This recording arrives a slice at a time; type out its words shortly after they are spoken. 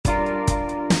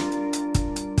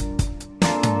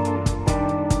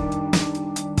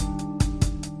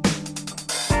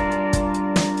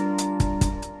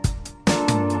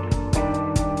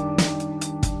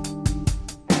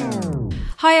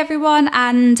Hi everyone,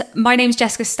 and my name's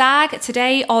Jessica Stagg.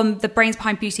 Today on the Brains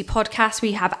Behind Beauty podcast,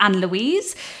 we have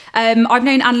Annalouise. I've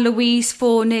known Annalouise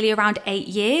for nearly around 8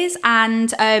 years,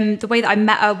 and the way that I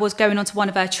met her was going on to one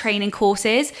of her training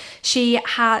courses. She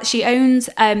owns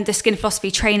the Skin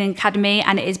Philosophy Training Academy,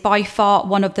 and it is by far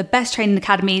one of the best training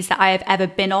academies that I have ever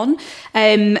been on,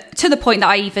 to the point that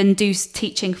I even do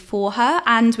teaching for her,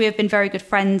 and we have been very good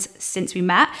friends since we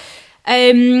met.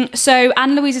 So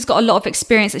Annalouise has got a lot of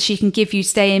experience that she can give you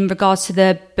today in regards to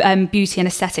the beauty and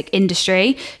aesthetic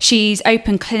industry. She's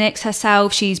opened clinics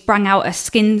herself. She's brought out a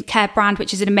skincare brand,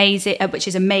 which is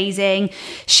amazing.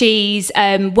 She's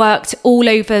worked all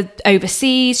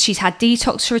overseas. She's had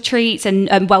detox retreats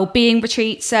and well-being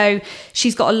retreats. So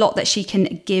she's got a lot that she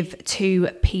can give to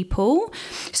people.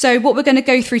 So what we're going to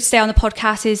go through today on the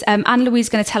podcast is Annalouise is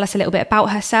going to tell us a little bit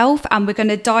about herself, and we're going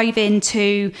to dive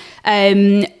into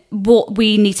what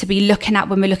we need to be looking at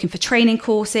when we're looking for training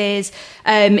courses.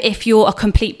 If you're a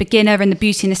complete beginner in the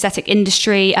beauty and aesthetic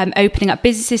industry, opening up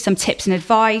businesses, some tips and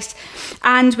advice.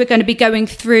 And we're going to be going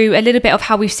through a little bit of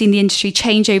how we've seen the industry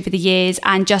change over the years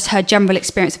and just her general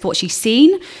experience of what she's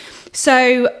seen.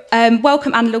 So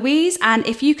welcome, Annalouise. And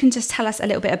if you can just tell us a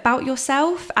little bit about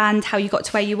yourself and how you got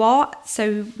to where you are,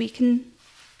 so we can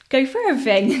go through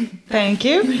everything. Thank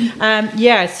you.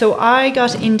 So I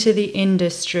got into the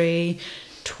industry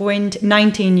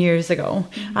 19 years ago.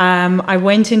 I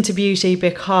went into beauty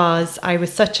because I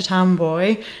was such a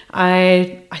tomboy.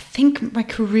 I think my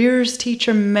careers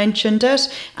teacher mentioned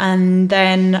it, and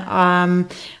then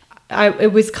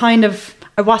it was kind of,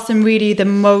 I wasn't really the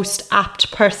most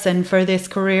apt person for this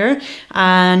career,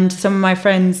 and some of my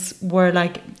friends were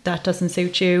like, that doesn't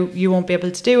suit you, you won't be able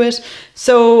to do it.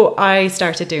 So I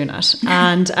started doing it,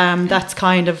 and that's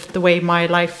kind of the way my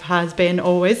life has been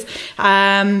always.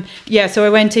 So I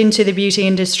went into the beauty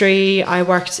industry. I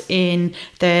worked in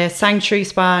the Sanctuary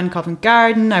Spa in Covent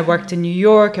Garden. I worked in New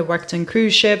York. I worked on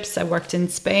cruise ships. I worked in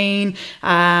Spain.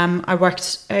 I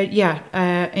worked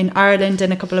in Ireland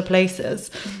in a couple of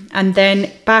places. And then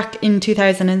back in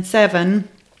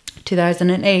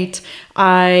 2008,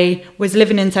 I was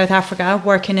living in South Africa,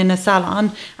 working in a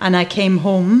salon, and I came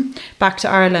home back to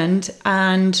Ireland,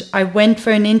 and I went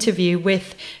for an interview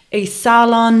with a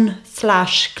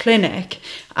salon/clinic,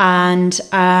 and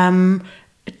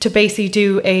to basically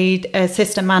do a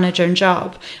assistant manager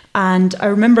job. And I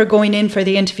remember going in for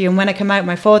the interview, and when I came out,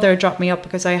 my father dropped me up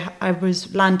because I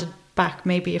was landed back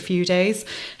maybe a few days,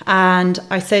 and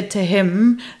I said to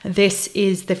him, this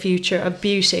is the future of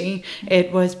beauty.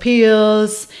 It was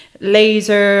peels,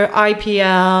 laser,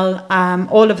 IPL,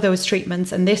 all of those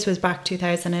treatments, and this was back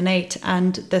 2008,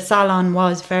 and the salon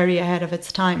was very ahead of its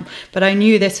time, but I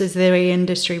knew this was the way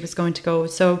industry was going to go.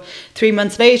 So 3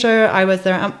 months later I was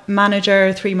their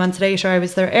manager, 3 months later I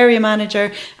was their area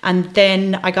manager, and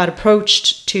then I got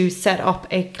approached to set up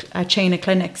a chain of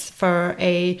clinics for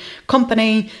a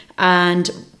company. And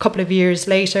a couple of years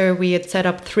later, we had set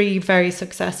up 3 very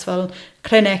successful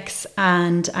clinics,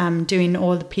 and doing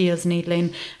all the peels,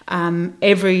 needling,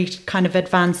 every kind of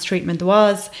advanced treatment there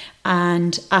was.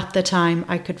 And at the time,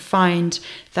 I could find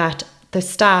that the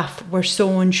staff were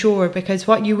so unsure, because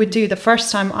what you would do the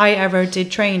first time I ever did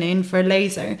training for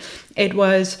laser, it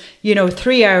was,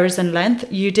 3 hours in length.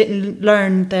 You didn't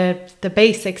learn the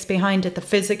basics behind it, the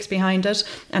physics behind it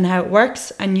and how it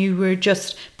works. And you were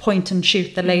just point and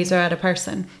shoot the laser at a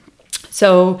person.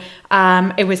 So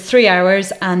it was 3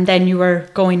 hours, and then you were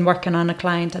working on a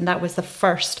client. And that was the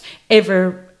first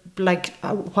ever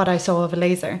what I saw of a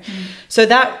laser. So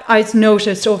that I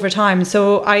noticed over time.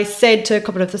 So I said to a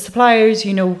couple of the suppliers,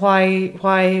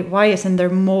 why isn't there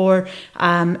more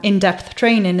in-depth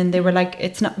training? And they were like,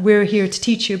 it's not, we're here to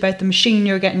teach you about the machine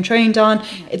you're getting trained on.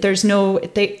 There's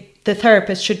the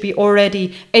therapist should be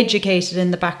already educated in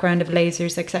the background of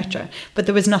lasers, etc. But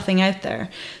there was nothing out there.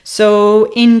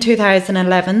 So in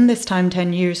 2011, this time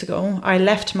 10 years ago, I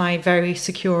left my very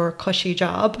secure, cushy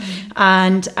job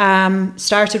and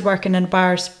started working in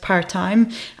bars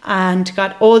part-time, and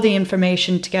got all the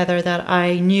information together that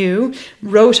I knew,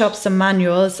 wrote up some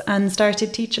manuals, and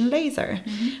started teaching laser.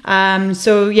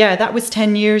 That was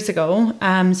 10 years ago.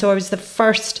 So I was the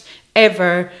first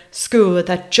ever school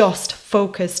that just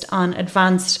focused on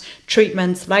advanced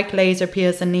treatments like laser,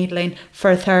 peels and needling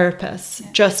for therapists,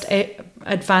 just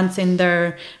advancing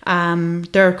their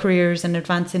careers and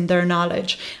advancing their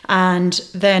knowledge. And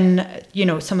then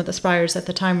some of the suppliers at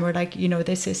the time were like,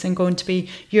 this isn't going to be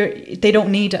they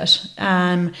don't need it,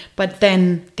 but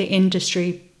then the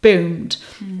industry boomed.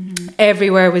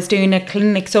 Everywhere was doing it,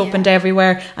 clinics opened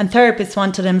everywhere, and therapists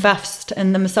wanted to invest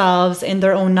in themselves, in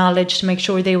their own knowledge, to make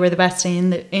sure they were the best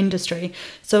in the industry.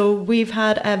 So we've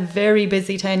had a very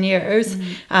busy 10 years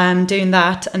doing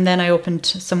that. And then I opened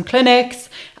some clinics,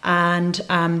 and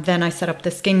then I set up the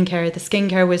skincare. The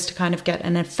skincare was to kind of get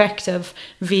an effective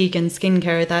vegan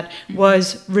skincare that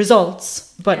was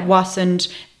results, but wasn't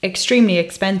extremely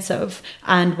expensive,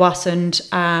 and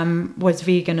was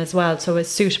vegan as well, so it's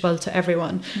suitable to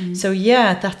everyone. So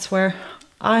yeah, that's where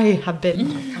I have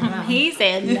been.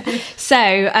 Amazing. So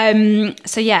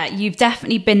yeah, you've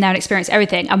definitely been there and experienced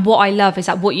everything. And what I love is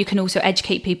that what you can also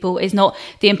educate people is not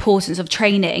the importance of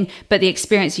training, but the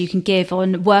experience you can give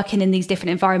on working in these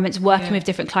different environments, working with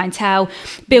different clientele,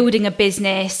 building a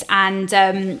business.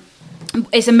 And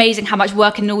it's amazing how much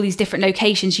working in all these different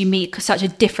locations you meet such a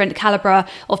different caliber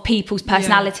of people's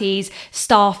personalities,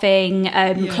 staffing,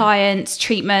 clients,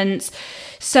 treatments.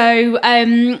 So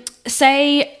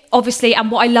say, obviously, and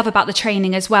what I love about the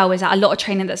training as well is that a lot of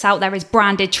training that's out there is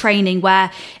branded training, where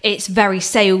it's very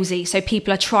salesy. So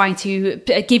people are trying to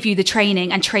give you the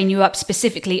training and train you up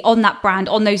specifically on that brand,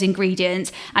 on those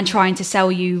ingredients, and trying to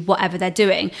sell you whatever they're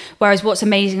doing. Whereas what's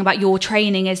amazing about your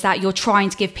training is that you're trying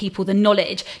to give people the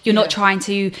knowledge. You're not trying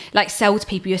to like sell to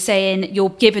people. You're saying,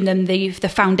 you're giving them the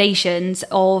foundations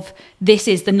of this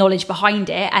is the knowledge behind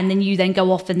it, and then you then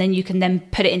go off and then you can then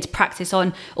put it into practice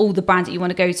on all the brands that you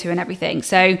want to go to and everything.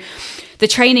 So the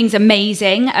training's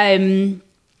amazing.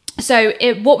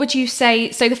 What would you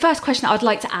say? So the first question that I'd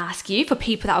like to ask you, for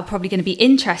people that are probably going to be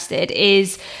interested,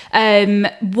 is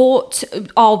what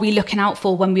are we looking out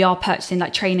for when we are purchasing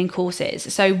like training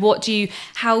courses? So what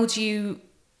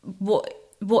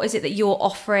is it that you're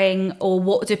offering, or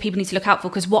what do people need to look out for?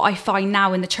 Because what I find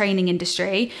now in the training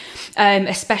industry,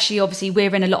 especially obviously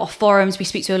we're in a lot of forums, we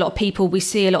speak to a lot of people, we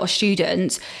see a lot of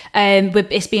students,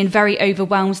 it's being very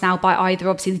overwhelmed now by either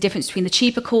obviously the difference between the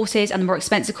cheaper courses and the more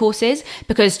expensive courses,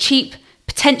 because cheap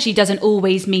potentially doesn't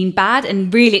always mean bad,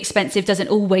 and really expensive doesn't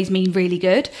always mean really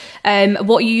good.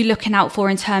 What are you looking out for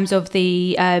in terms of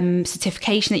the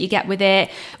certification that you get with it?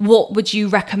 What would you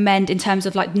recommend in terms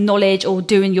of like knowledge or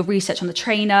doing your research on the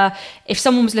trainer? If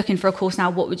someone was looking for a course now,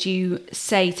 what would you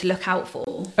say to look out for?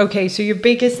 Okay, so your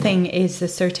biggest thing is the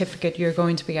certificate you're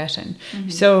going to be getting.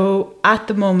 So at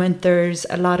the moment, there's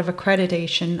a lot of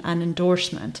accreditation and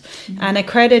endorsement. And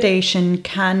accreditation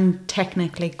can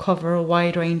technically cover a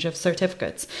wide range of certificates.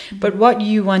 But what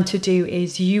you want to do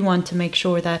is you want to make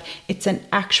sure that it's an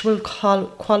actual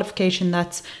qualification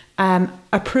that's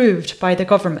approved by the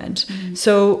government.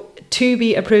 So to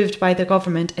be approved by the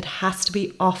government, it has to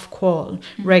be Ofqual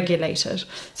regulated.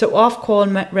 So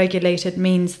Ofqual regulated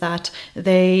means that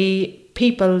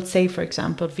people, say for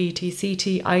example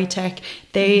VTCT, ITech,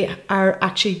 they are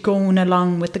actually going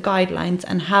along with the guidelines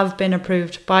and have been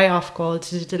approved by Ofqual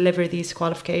to deliver these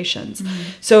qualifications.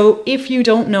 So if you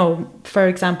don't know, for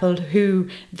example, who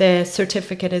the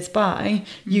certificate is by,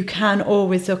 you can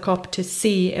always look up to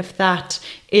see if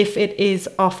it is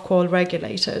Ofqual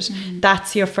regulated.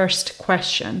 That's your first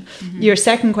question. Your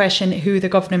second question, who the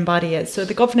governing body is. So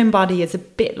the governing body is a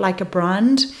bit like a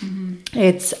brand.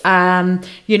 It's,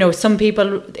 some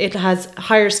people, it has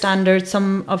higher standards.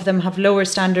 Some of them have lower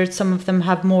standards. Some of them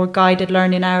have more guided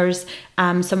learning hours.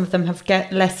 Some of them have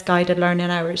less guided learning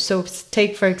hours. So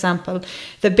take, for example,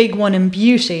 the big one in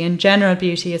beauty, in general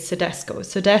beauty, is Sodexo.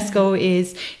 Sodexo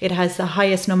it has the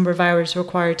highest number of hours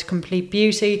required to complete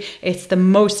beauty. It's the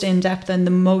most in-depth and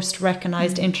the most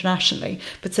recognised internationally.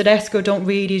 But Sodexo don't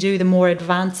really do the more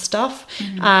advanced stuff.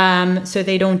 So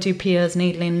they don't do peels,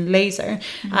 needling, and laser.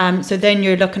 So then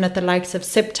you're looking at the likes of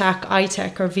SIPTAC,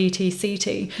 ITech or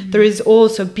VTCT. There is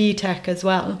also BTech as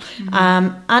well.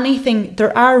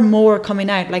 There are more coming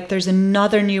out, like there's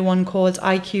another new one called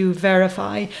IQ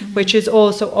Verify, which is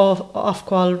also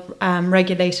Ofqual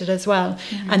regulated as well.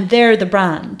 And they're the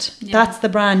brand. That's the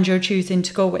brand you're choosing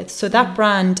to go with. So that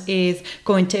brand is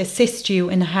going to assist you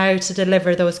in how to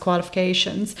deliver those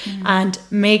qualifications and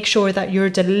make sure that you're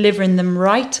delivering them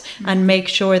right, and make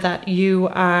sure that you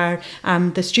are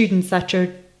the students that you're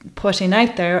putting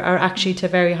out there are actually to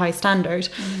very high standard.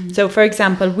 So for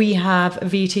example, we have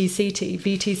VTCT.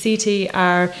 VTCT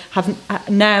have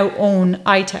now own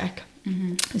ITech.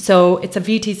 So it's a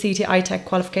VTCT ITech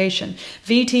qualification.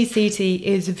 VTCT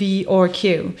is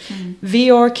VRQ.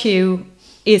 VRQ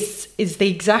is the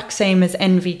exact same as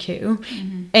NVQ.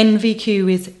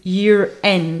 NVQ is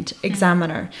year-end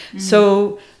examiner.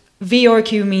 So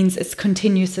VRQ means it's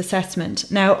continuous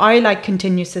assessment. Now, I like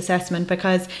continuous assessment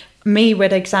because me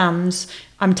with exams,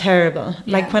 I'm terrible.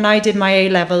 Like when I did my A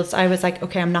levels, I was like,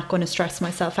 okay, I'm not going to stress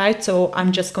myself out. So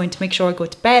I'm just going to make sure I go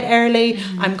to bed early.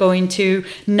 I'm going to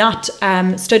not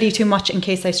study too much in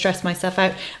case I stress myself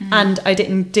out. And I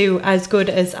didn't do as good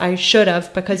as I should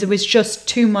have because it was just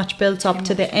too much built up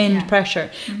to the end pressure.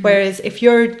 Whereas if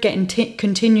you're getting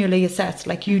continually assessed,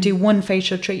 like you do one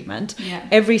facial treatment,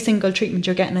 every single treatment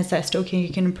you're getting assessed, okay,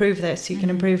 you can improve this, you can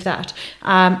improve that.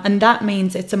 And that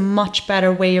means it's a much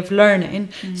better way of learning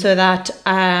so that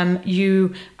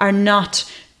you are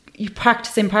not, you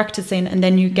practicing and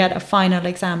then you get a final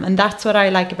exam. And that's what I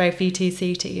like about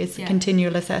VTCT is the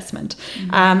continual assessment.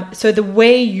 So the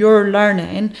way you're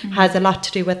learning has a lot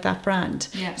to do with that brand.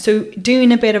 So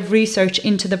doing a bit of research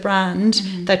into the brand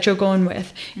that you're going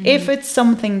with. If it's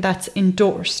something that's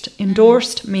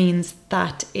endorsed means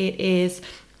that it is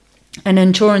an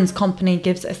insurance company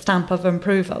gives a stamp of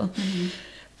approval.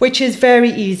 Which is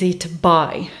very easy to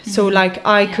buy. So like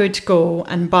I could go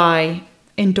and buy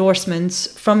endorsements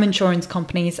from insurance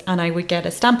companies and I would get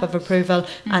a stamp of approval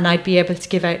and I'd be able to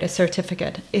give out a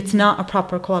certificate. It's not a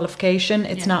proper qualification.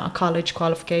 It's not a college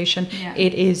qualification.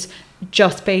 It is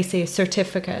just basically a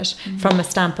certificate from a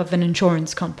stamp of an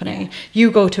insurance company.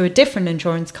 You go to a different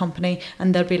insurance company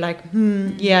and they'll be like,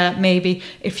 maybe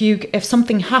if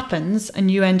something happens and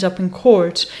you end up in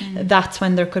court, that's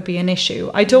when there could be an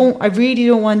issue. I really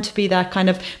don't want to be that kind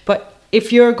of, but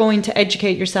if you're going to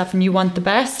educate yourself and you want the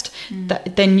best,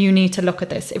 then you need to look at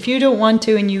this. If you don't want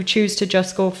to and you choose to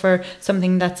just go for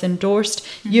something that's endorsed,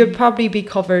 you'll probably be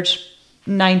covered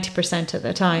 90% of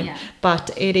the time. But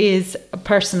it is,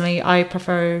 personally, I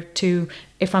prefer to,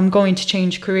 if I'm going to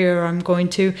change career or I'm going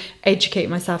to educate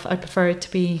myself, I prefer it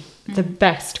to be the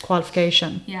best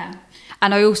qualification.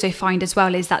 And I also find as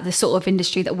well is that the sort of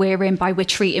industry that we're in, we're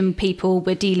treating people,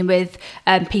 we're dealing with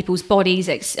people's bodies,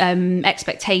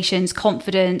 expectations,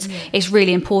 confidence. It's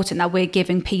really important that we're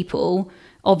giving people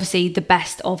obviously the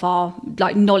best of our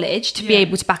like knowledge to be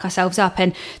able to back ourselves up.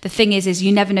 And the thing is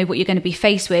you never know what you're going to be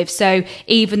faced with. So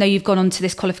even though you've gone on to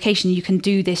this qualification, you can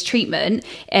do this treatment.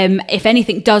 If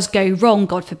anything does go wrong,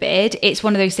 God forbid, it's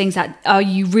one of those things that are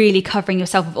you really covering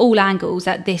yourself with all angles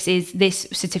that this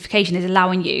certification is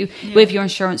allowing you with your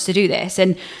insurance to do this.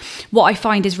 And what I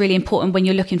find is really important when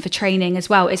you're looking for training as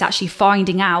well is actually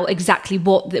finding out exactly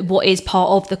what is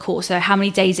part of the course. So how many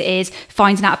days it is,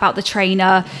 finding out about the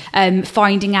trainer,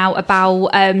 finding out about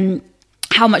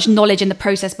how much knowledge in the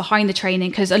process behind the training,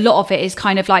 because a lot of it is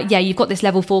kind of like, you've got this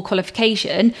level 4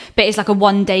 qualification, but it's like a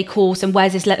 1-day course, and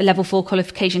where's this level 4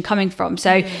 qualification coming from?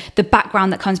 So the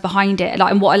background that comes behind it,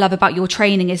 like, and what I love about your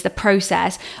training is the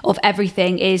process of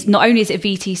everything is not only is it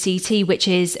VTCT, which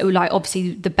is like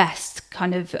obviously the best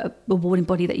kind of awarding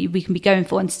body that we can be going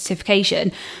for and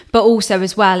certification, but also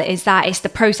as well is that it's the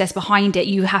process behind it.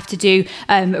 You have to do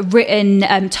written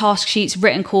task sheets,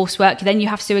 written coursework, then you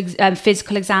have to do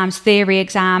physical exams, theory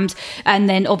exams, and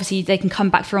then obviously they can come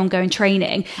back for ongoing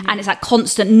training. And it's that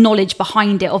constant knowledge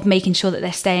behind it of making sure that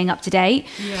they're staying up to date.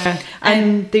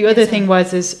 And the other thing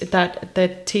is that the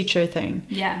teacher thing,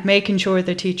 making sure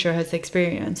the teacher has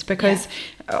experience, because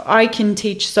I can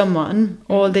teach someone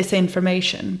all this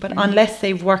information, but unless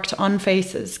they've worked on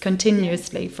faces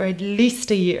continuously for at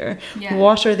least a year,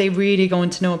 what are they really going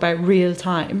to know about real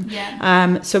time?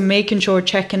 So making sure,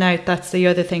 checking out, that's the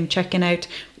other thing, checking out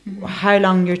how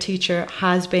long your teacher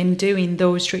has been doing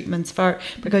those treatments for,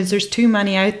 because there's too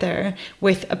many out there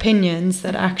with opinions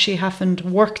that actually haven't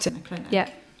worked in a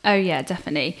clinic. Oh yeah,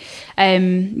 definitely.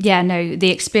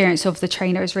 The experience of the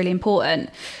trainer is really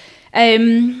important.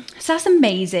 So that's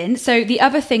amazing. So the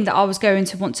other thing that I was going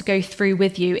to want to go through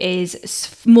with you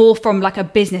is more from like a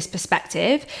business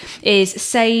perspective, is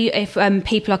say if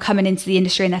people are coming into the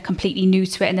industry and they're completely new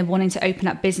to it and they're wanting to open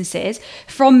up businesses,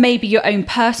 from maybe your own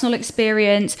personal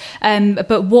experience,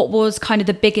 but what was kind of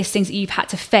the biggest things that you've had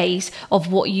to face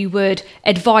of what you would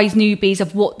advise newbies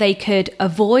of what they could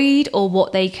avoid, or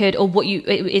what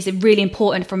is really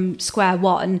important from square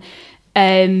one?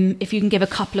 If you can give a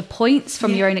couple of points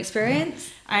from your own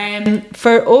experience.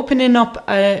 For opening up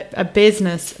a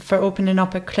business, for opening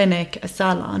up a clinic, a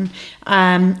salon,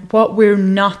 what we're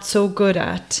not so good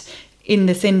at in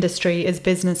this industry is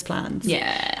business plans.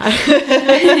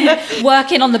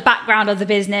 Working on the background of the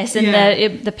business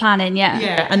and the planning,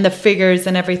 and the figures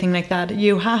and everything like that.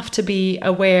 You have to be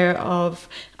aware of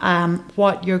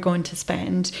what you're going to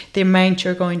spend, the amount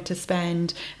you're going to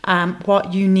spend,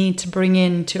 what you need to bring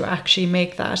in to actually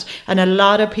make that. And a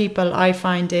lot of people, I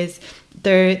find, is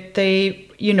they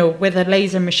you know, with a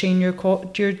laser machine,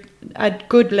 a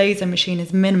good laser machine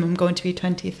is minimum going to be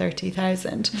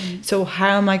 20,000-30,000. So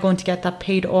how am I going to get that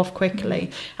paid off quickly?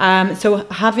 So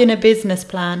having a business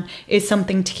plan is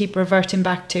something to keep reverting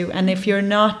back to. And if you're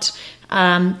not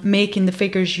making the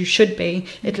figures you should be,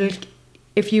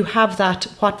 if you have that,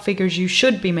 what figures you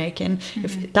should be making,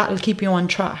 if that'll keep you on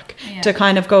track to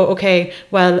kind of go, okay,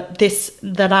 well,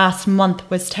 the last month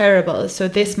was terrible, so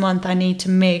this month I need to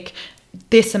make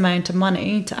this amount of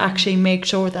money to actually make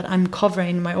sure that I'm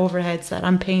covering my overheads, that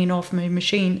I'm paying off my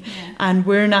machine. And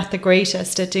we're not the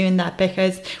greatest at doing that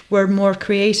because we're more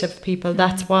creative people.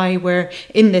 That's why we're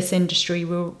in this industry.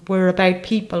 We're about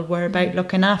people, we're about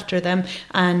looking after them,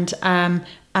 and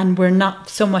we're not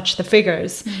so much the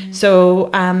figures.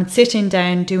 So sitting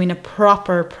down, doing a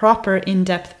proper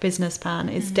in-depth business plan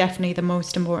is definitely the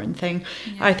most important thing.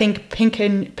 I think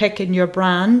picking your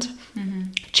brand,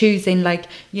 choosing, like,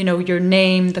 you know, your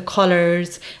name, the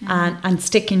colours, and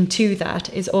sticking to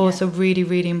that is also really,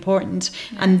 really important.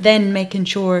 And then making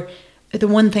sure, the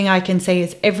one thing I can say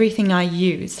is everything I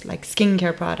use, like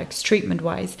skincare products, treatment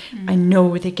wise, I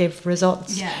know they give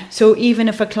results. So even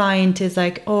if a client is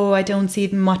like, oh, I don't see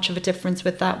much of a difference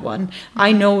with that one,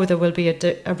 I know there will be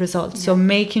a result. So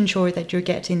making sure that you're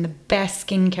getting the best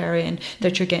skincare in,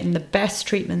 that you're getting the best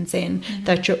treatments in,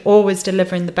 that you're always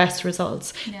delivering the best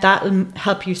results, that'll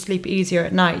help you sleep easier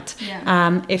at night.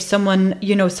 If someone,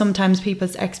 you know, sometimes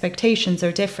people's expectations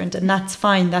are different, and that's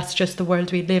fine. That's just the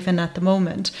world we live in at the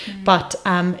moment. But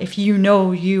if you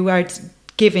know you are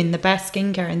giving the best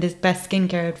skincare and this best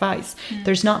skincare advice,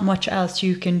 there's not much else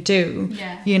you can do.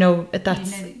 You know,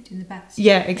 that's... You know that you're doing the best.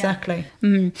 Yeah, exactly.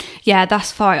 Yeah,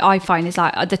 that's fine. I find is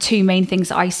like the two main things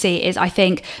that I see is, I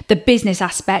think the business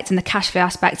aspect and the cash flow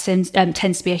aspect tends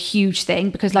to be a huge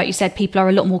thing, because like you said, people are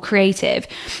a lot more creative.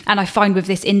 And I find with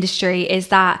this industry is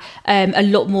that a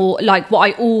lot more, like what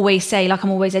I always say, like I'm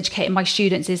always educating my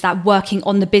students, is that working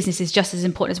on the business is just as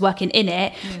important as working in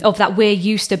it. Of that, we're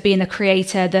used to being the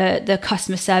creator, the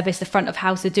customer service, the front of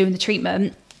house, the doing the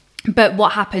treatment. But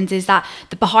what happens is that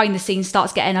the behind the scenes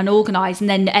starts getting unorganized, and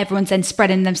then everyone's then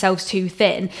spreading themselves too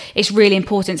thin. It's really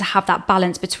important to have that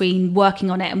balance between working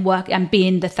on it and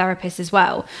being the therapist as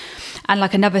well. And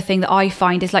like another thing that I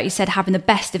find is, like you said, having the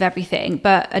best of everything.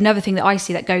 But another thing that I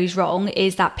see that goes wrong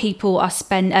is that people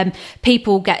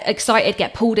people get excited,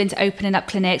 get pulled into opening up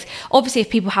clinics. Obviously, if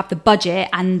people have the budget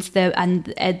and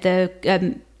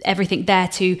the everything there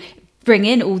to bring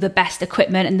in all the best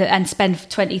equipment and spend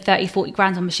 20, 30, 40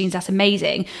 grand on machines, that's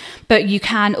amazing. But you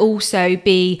can also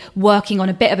be working on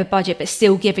a bit of a budget but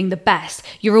still giving the best.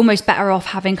 You're almost better off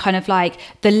having kind of like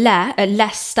the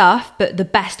less stuff but the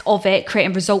best of it,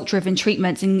 creating result driven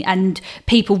treatments and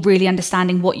people really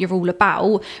understanding what you're all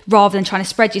about, rather than trying to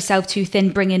spread yourself too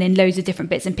thin, bringing in loads of different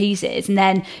bits and pieces, and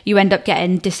then you end up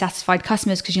getting dissatisfied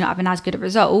customers because you're not having as good a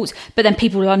result. But then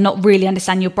people are not really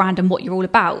understanding your brand and what you're all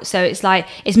about. So it's like,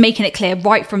 it's making it clear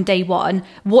right from day one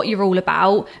what you're all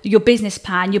about, your business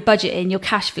plan, your budgeting, your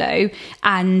cash flow,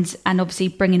 and obviously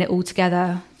bringing it all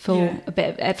together for a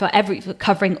bit for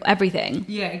covering everything.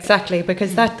 Yeah, exactly,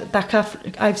 because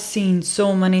that I've seen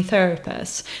so many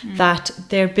therapists that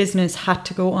their business had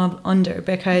to go under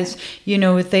because you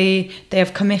know they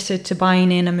have committed to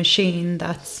buying in a machine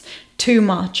that's too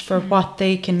much for what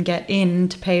they can get in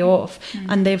to pay off,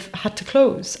 and they've had to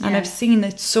close. And I've seen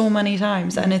it so many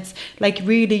times, and it's like,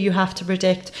 really, you have to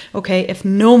predict, okay, if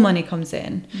no money comes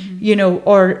in, you know,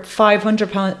 or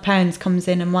 £500 comes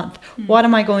in a month, what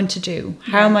am I going to do?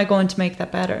 How am I going to make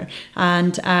that better?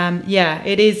 And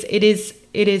it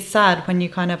is sad when you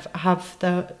kind of have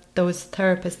those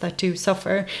therapists that do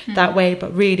suffer that way,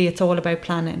 but really it's all about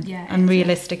planning and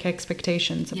realistic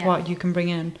expectations of what you can bring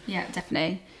in. Yeah,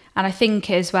 definitely. And I think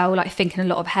as well, like thinking a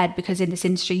lot ahead, because in this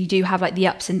industry, you do have like the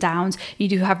ups and downs. You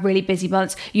do have really busy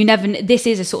months. This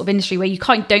is a sort of industry where you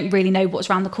don't really know what's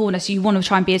around the corner. So you want to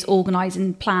try and be as organised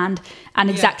and planned and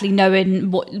exactly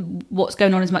knowing what's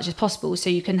going on as much as possible, so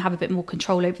you can have a bit more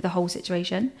control over the whole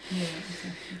situation. Yeah,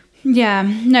 exactly. Yeah,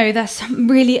 no, that's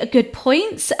really a good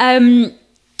point.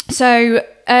 So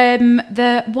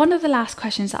one of the last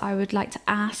questions that I would like to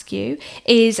ask you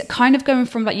is kind of going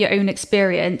from like your own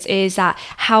experience, is that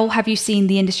how have you seen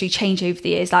the industry change over the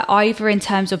years? Like either in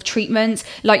terms of treatments,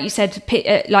 like you said,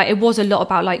 like it was a lot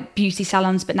about like beauty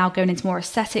salons, but now going into more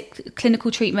aesthetic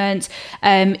clinical treatments,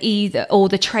 or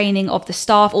the training of the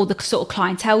staff or the sort of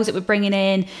clientele that we're bringing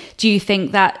in. Do you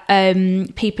think that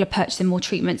people are purchasing more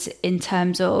treatments in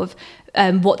terms of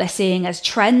what they're seeing as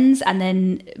trends, and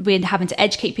then we're having to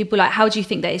educate people? Like, how do you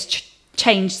think that it's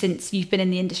changed since you've been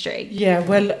in the industry? Yeah,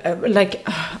 well, like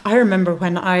I remember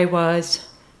when I was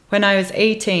when I was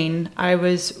 18, I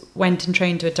went and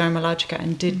trained with Dermalogica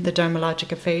and did the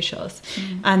Dermalogica facials.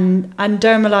 And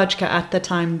Dermalogica at the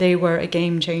time, they were a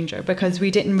game changer because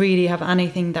we didn't really have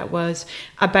anything that was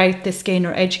about the skin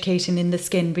or educating in the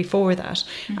skin before that.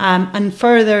 And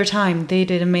for their time, they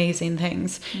did amazing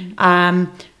things.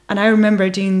 And I remember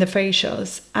doing the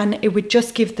facials, and it would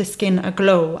just give the skin a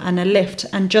glow and a lift,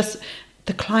 and just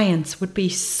the clients would be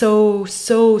so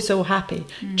happy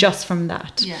just from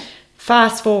that. Yeah.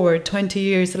 Fast forward 20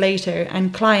 years later,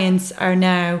 and clients are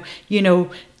now, you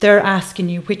know, they're asking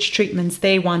you which treatments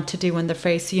they want to do on their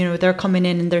face. You know, they're coming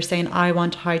in and they're saying, I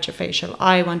want a hydrofacial,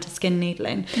 I want a skin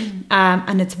needling.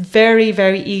 And it's very,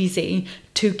 very easy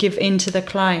to give in to the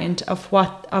client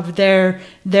of their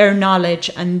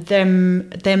knowledge and them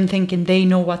thinking they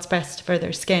know what's best for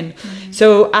their skin.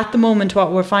 So at the moment,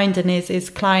 what we're finding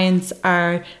is clients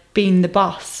are being the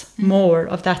boss more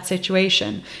of that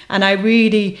situation. And I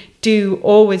really do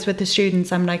always with the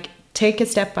students, I'm like, take a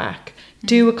step back,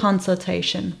 do a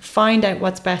consultation, find out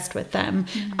what's best with them,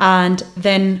 and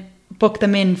then book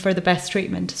them in for the best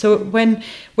treatment. So when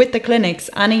with the clinics,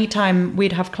 anytime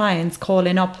we'd have clients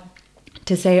calling up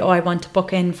to say, oh, I want to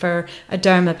book in for a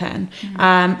Dermapen,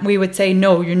 we would say,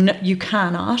 no, you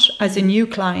cannot. As a new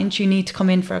client, you need to come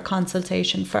in for a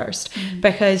consultation first,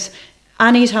 because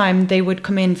anytime they would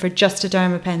come in for just a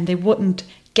Dermapen, they wouldn't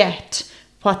get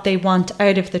what they want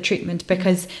out of the treatment,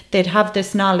 because they'd have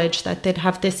this knowledge that they'd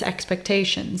have this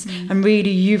expectations. And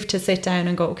really you've to sit down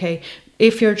and go, okay,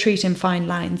 if you're treating fine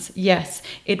lines, yes,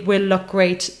 it will look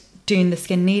great doing the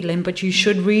skin needling, but you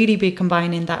should really be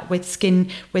combining that with skin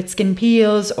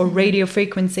peels or radio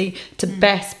frequency to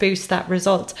best boost that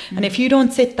result. And if you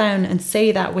don't sit down and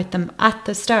say that with them at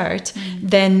the start,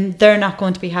 then they're not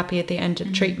going to be happy at the end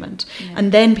of treatment.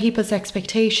 And then people's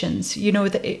expectations, you know,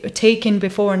 taking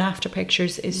before and after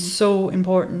pictures is so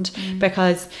important,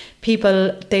 because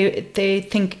people, they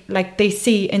think, like, they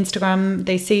see Instagram,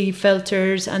 they see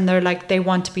filters, and they're like, they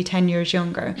want to be 10 years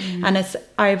younger. And it's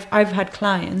I've had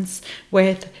clients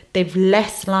with, they've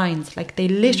less lines, like they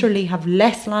literally have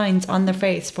less lines on their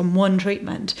face from one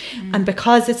treatment, and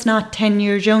because it's not 10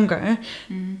 years younger,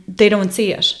 they don't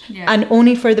see it. And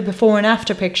only for the before and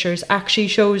after pictures actually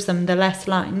shows them the less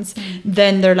lines.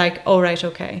 Then they're like, oh right,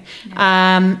 okay.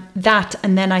 That,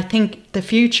 and then I think the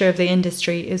future of the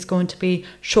industry is going to be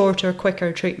shorter,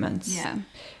 quicker treatments.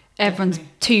 Everyone's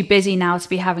too busy now to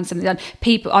be having something done.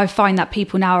 I find that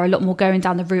people now are a lot more going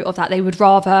down the route of that. They would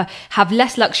rather have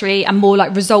less luxury and more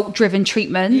like result driven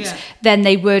treatment than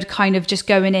they would kind of just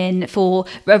going in for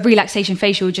a relaxation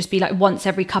facial, would just be like once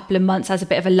every couple of months as a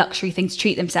bit of a luxury thing to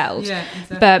treat themselves.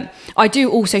 Exactly. But I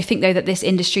do also think though that this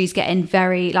industry is getting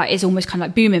very, like, is almost kind of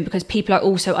like booming, because people are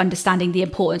also understanding the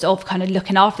importance of kind of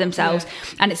looking after themselves.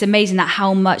 And it's amazing that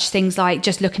how much things like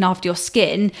just looking after your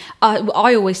skin,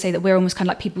 I always say that we're almost kind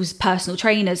of like people's personal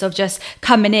trainers, of just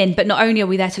coming in, but not only are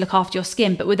we there to look after your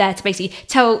skin, but we're there to basically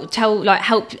tell like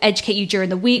help educate you during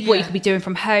the week what you could be doing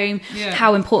from home,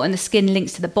 how important the skin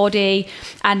links to the body.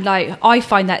 And like I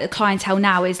find that the clientele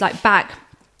now is like, back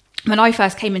when I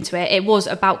first came into it, it was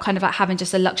about kind of like having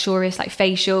just a luxurious like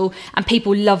facial, and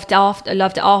people loved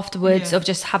it afterwards of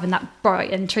just having that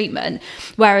brighten treatment.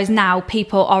 Whereas now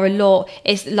people are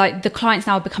it's like the clients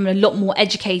now are becoming a lot more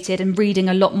educated and reading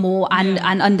a lot more and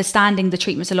understanding the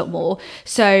treatments a lot more.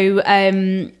 So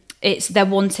they're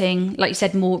wanting, like you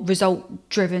said, more result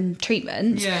driven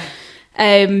treatments.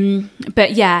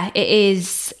 But yeah, it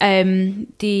is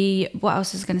what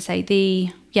else was I going to say?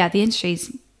 The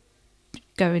industry's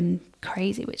going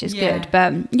crazy, which is good.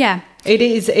 But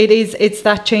it's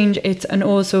that change. And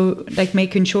also like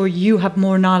making sure you have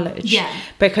more knowledge,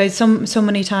 because so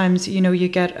many times, you know, you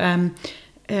get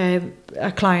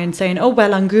a client saying, oh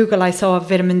well, on Google I saw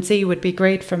vitamin C would be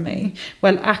great for me.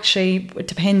 Well, actually it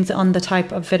depends on the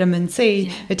type of vitamin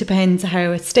C. It depends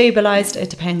how it's stabilized, it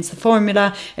depends the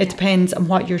formula, it depends on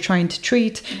what you're trying to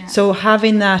treat. So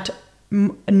having that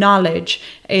knowledge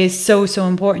is so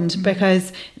important,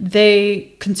 because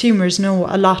consumers know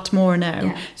a lot more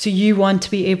now. So you want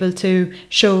to be able to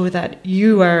show that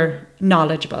you are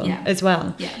knowledgeable as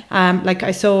well. Like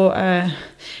I saw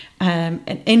an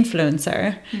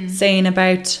influencer saying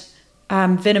about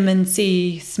vitamin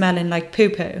C smelling like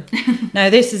poo-poo. Now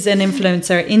this is an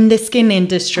influencer in the skin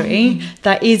industry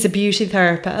that is a beauty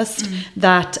therapist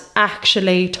that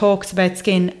actually talks about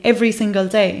skin every single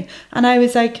day, and I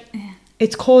was like,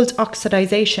 it's called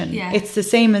oxidization. Yeah. It's the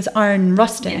same as iron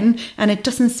rusting, and it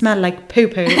doesn't smell like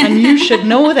poo-poo. And you should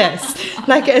know this.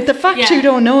 Like, the fact you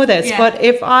don't know this, but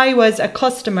if I was a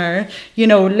customer, you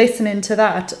know, listening to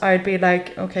that, I'd be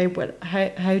like, okay, well,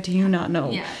 how do you not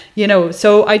know? Yeah. You know,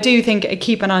 so I do think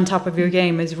keeping on top of your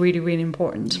game is really, really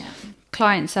important. Yeah.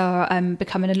 Clients are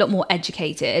becoming a lot more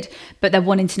educated, but they're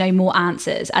wanting to know more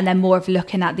answers, and they're more of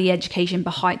looking at the education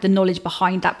behind, the knowledge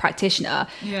behind that practitioner,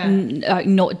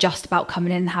 not just about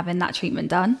coming in and having that treatment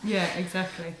done. Yeah,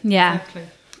 exactly. Yeah. Exactly.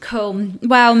 Cool.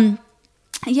 Well,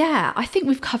 yeah, I think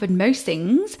we've covered most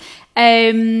things.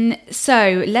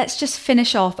 So let's just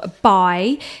finish off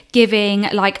by giving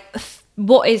like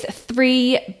what is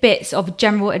 3 bits of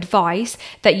general advice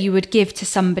that you would give to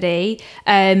somebody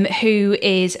who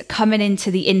is coming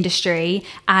into the industry,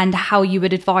 and how you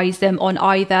would advise them on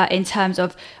either in terms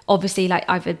of obviously like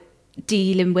either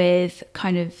dealing with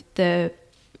kind of the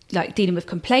like dealing with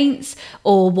complaints,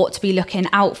 or what to be looking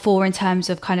out for in terms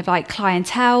of kind of like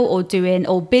clientele or open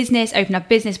up business.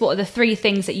 What are the 3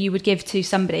 things that you would give to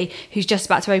somebody who's just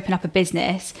about to open up a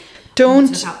business?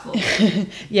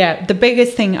 The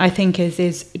biggest thing I think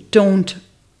is don't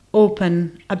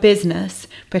open a business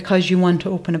because you want to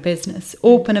open a business.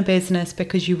 Open a business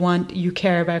because you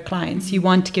care about clients. Mm-hmm. You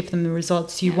want to give them the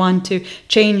results. You want to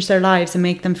change their lives and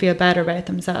make them feel better about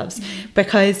themselves.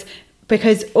 Mm-hmm.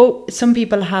 Because some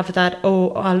people have that,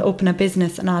 I'll open a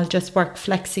business and I'll just work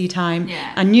flexi time.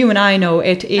 Yeah. And you and I know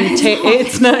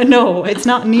it's not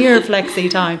near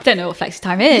flexi time. Don't know what flexi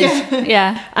time is.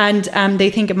 Yeah. And they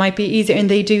think it might be easier, and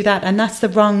they do that, and that's the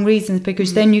wrong reasons,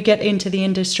 because then you get into the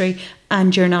industry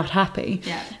and you're not happy.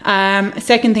 Yeah.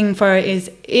 Second thing is,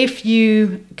 if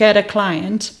you get a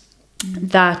client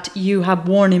that you have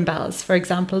warning bells, for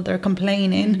example, they're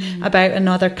complaining about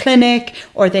another clinic,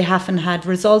 or they haven't had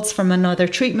results from another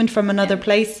treatment from another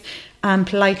place, and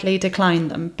politely decline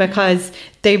them, because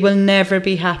they will never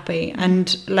be happy.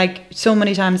 And like, so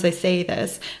many times I say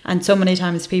this, and so many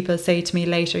times people say to me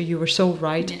later, you were so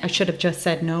right, I should have just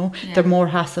said no. They're more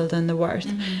hassle than they're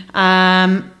worth.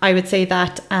 I would say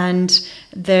that. And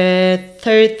the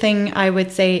third thing I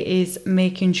would say is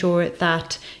making sure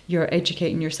that you're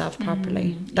educating yourself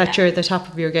properly, that you're at the top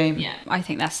of your game. Yeah, I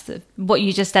think that's what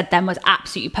you just said then was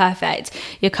absolutely perfect.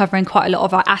 You're covering quite a lot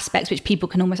of our aspects which people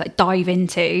can almost like dive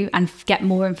into and get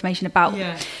more information about.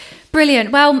 Yeah.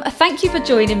 Brilliant. Well, thank you for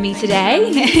joining me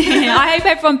today. I hope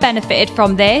everyone benefited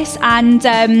from this, and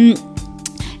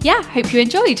hope you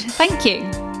enjoyed. Thank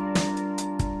you.